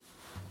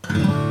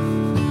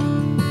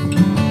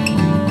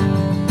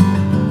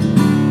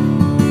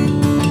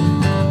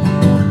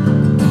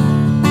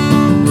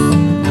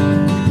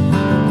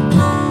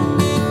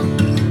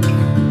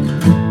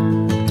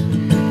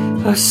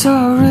I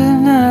saw it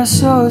and I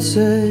saw it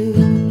say,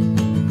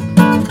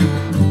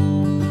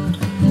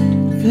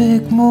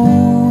 big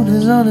moon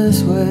is on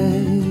its way,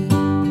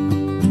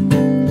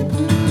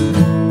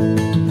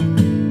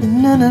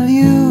 and none of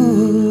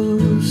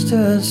you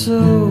stand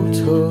so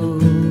tall.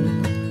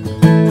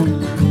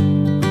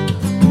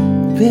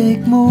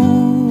 Big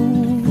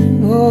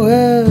moon, oh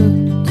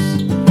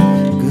it's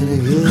gonna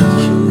get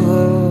you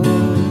all.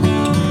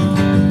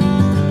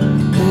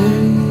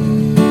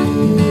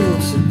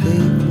 It's a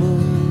big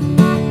moon,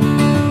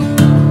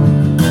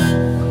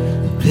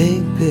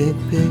 big, big,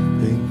 big,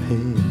 big,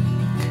 big,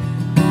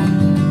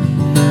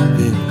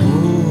 big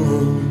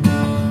moon,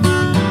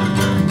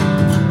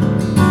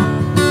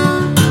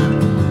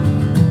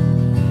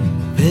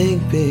 big,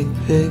 big,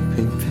 big,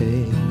 big,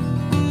 big.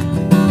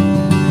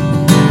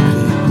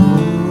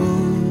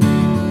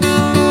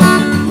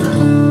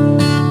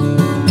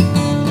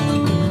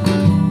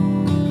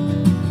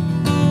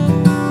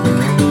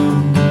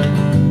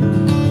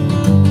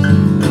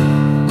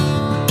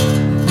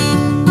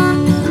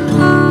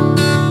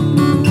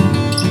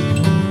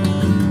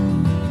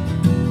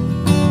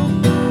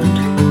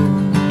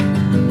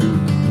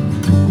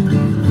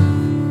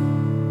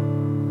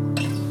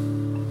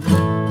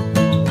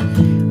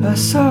 I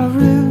saw it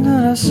and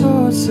I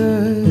saw it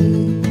say,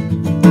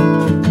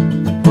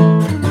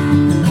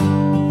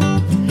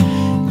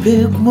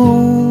 big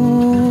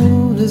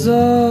moon is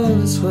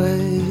on its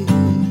way,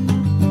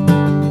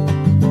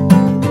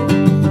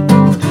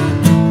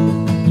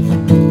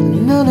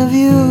 none of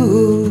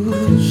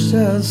you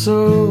stand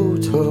so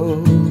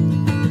tall.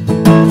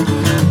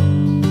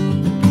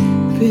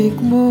 Big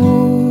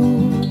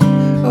moon,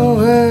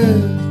 oh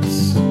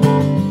it's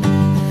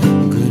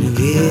gonna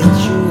get